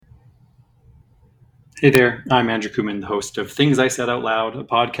Hey there, I'm Andrew Kuman, the host of Things I Said Out Loud, a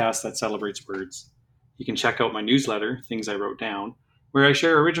podcast that celebrates words. You can check out my newsletter, Things I Wrote Down, where I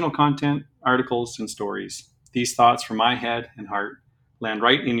share original content, articles, and stories. These thoughts from my head and heart land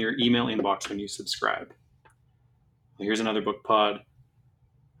right in your email inbox when you subscribe. Well, here's another book pod.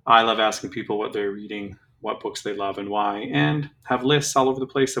 I love asking people what they're reading, what books they love, and why, and have lists all over the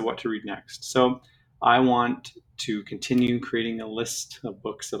place of what to read next. So I want to continue creating a list of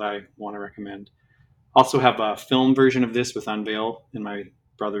books that I want to recommend. Also have a film version of this with Unveil and my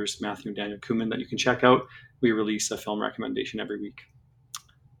brothers Matthew and Daniel Kuman that you can check out. We release a film recommendation every week.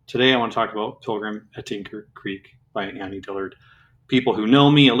 Today I want to talk about Pilgrim at Tinker Creek by Annie Dillard. People who know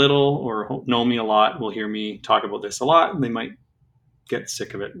me a little or know me a lot will hear me talk about this a lot, and they might get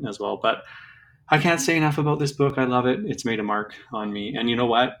sick of it as well. But I can't say enough about this book. I love it. It's made a mark on me. And you know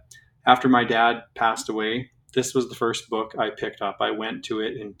what? After my dad passed away, this was the first book I picked up. I went to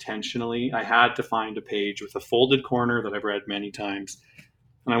it intentionally. I had to find a page with a folded corner that I've read many times.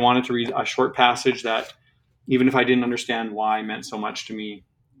 And I wanted to read a short passage that, even if I didn't understand why, meant so much to me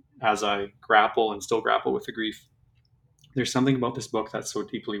as I grapple and still grapple with the grief. There's something about this book that so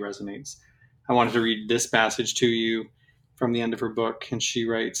deeply resonates. I wanted to read this passage to you from the end of her book, and she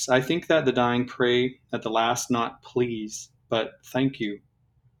writes, "I think that the dying pray at the last not please, but thank you,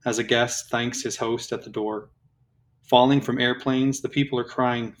 as a guest thanks his host at the door. Falling from airplanes, the people are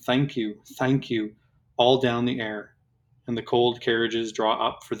crying, thank you, all down the air, and the cold carriages draw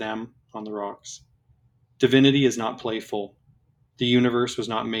up for them on the rocks. Divinity is not playful. The universe was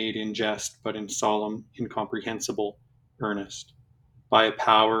not made in jest, but in solemn, incomprehensible earnest, by a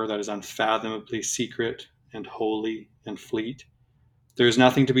power that is unfathomably secret and holy and fleet. There is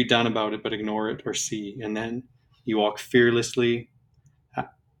nothing to be done about it but ignore it or see, and then you walk fearlessly,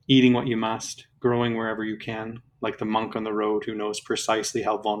 eating what you must, growing wherever you can, like the monk on the road who knows precisely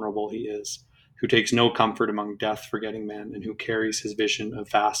how vulnerable he is, who takes no comfort among death-forgetting men, and who carries his vision of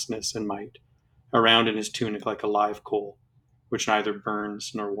vastness and might around in his tunic like a live coal, which neither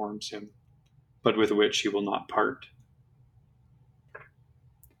burns nor warms him, but with which he will not part."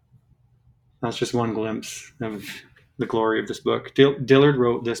 That's just one glimpse of the glory of this book. Dillard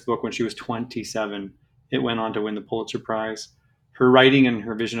wrote this book when she was 27. It went on to win the Pulitzer Prize. Her writing and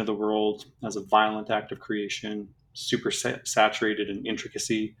her vision of the world as a violent act of creation, super saturated in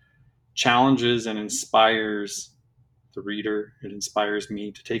intricacy, challenges and inspires the reader. It inspires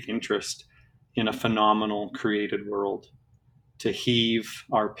me to take interest in a phenomenal created world, to heave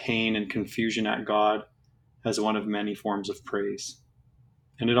our pain and confusion at God as one of many forms of praise.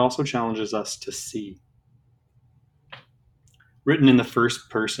 And it also challenges us to see. Written in the first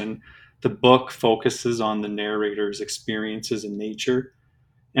person, the book focuses on the narrator's experiences in nature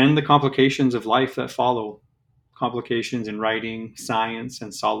and the complications of life that follow, complications in writing, science,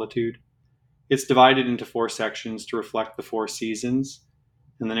 and solitude. It's divided into 4 sections to reflect the 4 seasons,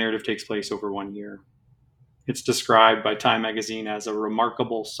 and the narrative takes place over 1 year. It's described by Time magazine as a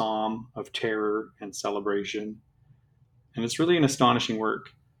remarkable psalm of terror and celebration. And it's really an astonishing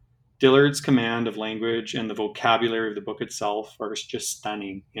work. Dillard's command of language and the vocabulary of the book itself are just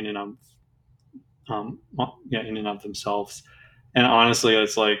stunning in and of themselves. And honestly,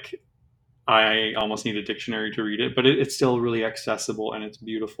 it's like I almost need a dictionary to read it, but it's still really accessible and it's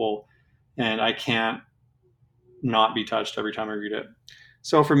beautiful, and I can't not be touched every time I read it.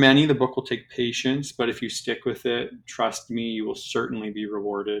 So for many, the book will take patience, but if you stick with it, trust me, you will certainly be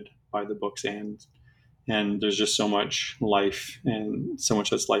rewarded by the book's end. And there's just so much life and so much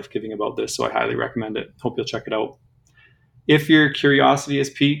that's life-giving about this, so I highly recommend it. Hope you'll check it out. If your curiosity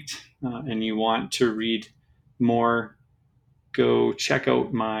is piqued and you want to read more, go check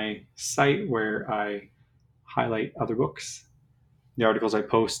out my site where I highlight other books. The articles I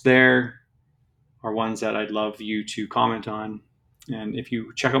post there are ones that I'd love you to comment on. And if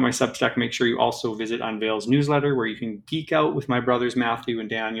you check out my Substack, make sure you also visit Unveil's newsletter, where you can geek out with my brothers Matthew and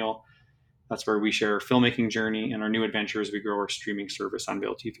Daniel. That's where we share our filmmaking journey and our new adventures as we grow our streaming service,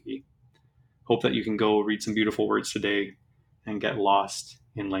 Unveil TV. Hope that you can go read some beautiful words today and get lost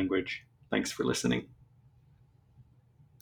in language. Thanks for listening.